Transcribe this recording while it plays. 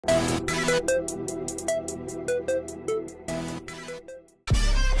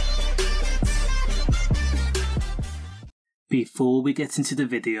Before we get into the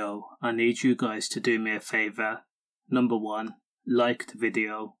video, I need you guys to do me a favour. Number 1, like the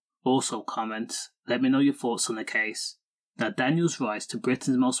video. Also comment, let me know your thoughts on the case. Now, Daniel's rise to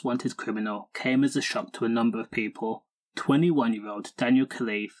Britain's most wanted criminal came as a shock to a number of people. 21-year-old Daniel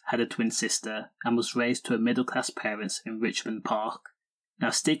Khalife had a twin sister and was raised to a middle-class parents in Richmond Park. Now,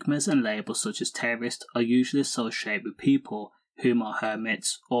 stigmas and labels such as terrorist are usually associated with people whom are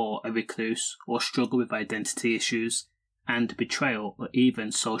hermits or a recluse or struggle with identity issues and betrayal or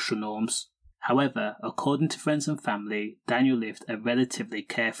even social norms. However, according to friends and family, Daniel lived a relatively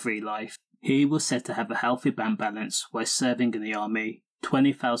carefree life. He was said to have a healthy bank balance while serving in the army,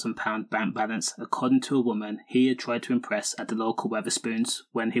 £20,000 bank balance according to a woman he had tried to impress at the local Wetherspoons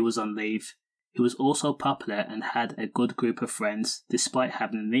when he was on leave. He was also popular and had a good group of friends, despite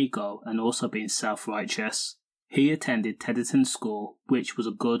having an ego and also being self-righteous. He attended Teddington School, which was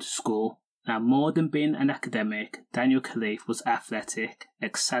a good school. Now, more than being an academic, Daniel Khalife was athletic,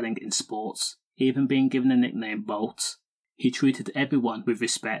 excelling in sports, even being given the nickname Bolt. He treated everyone with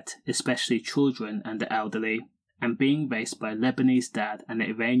respect, especially children and the elderly, and being raised by a Lebanese dad and an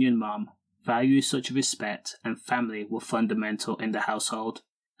Iranian mum, values such respect and family were fundamental in the household.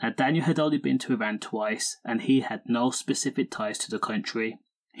 Now, Daniel had only been to Iran twice, and he had no specific ties to the country.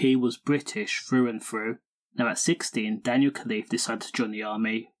 He was British through and through. Now, at 16, Daniel Khalife decided to join the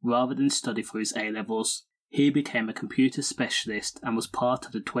army rather than study for his A-levels. He became a computer specialist and was part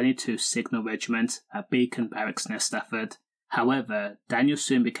of the 22 Signal Regiment at Beacon Barracks near Stafford. However, Daniel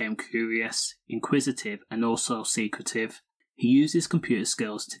soon became curious, inquisitive and also secretive. He used his computer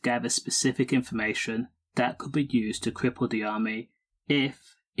skills to gather specific information that could be used to cripple the army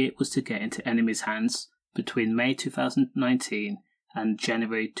if it was to get into enemy's hands between May 2019 and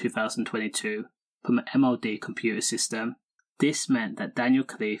January 2022 from an MOD computer system. This meant that Daniel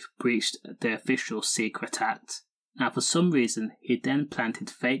Khalife breached the official Secret Act. Now, for some reason, he then planted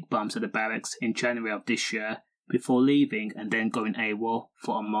fake bombs at the barracks in January of this year before leaving and then going AWOL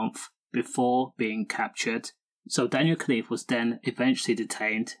for a month before being captured. So Daniel Khalife was then eventually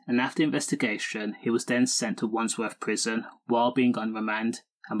detained, and after investigation, he was then sent to Wandsworth prison while being on remand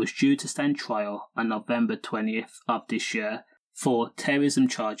and was due to stand trial on November 20th of this year for terrorism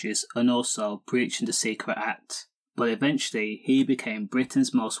charges and also breaching the Secret Act. But eventually, he became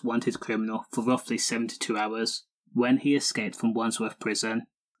Britain's most wanted criminal for roughly 72 hours when he escaped from Wandsworth prison.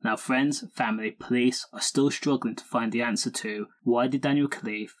 Now, friends, family, police are still struggling to find the answer to why did Daniel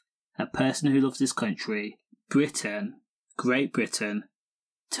Khalife, a person who loves his country, Britain, Great Britain,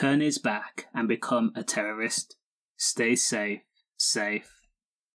 turn his back and become a terrorist. Stay safe.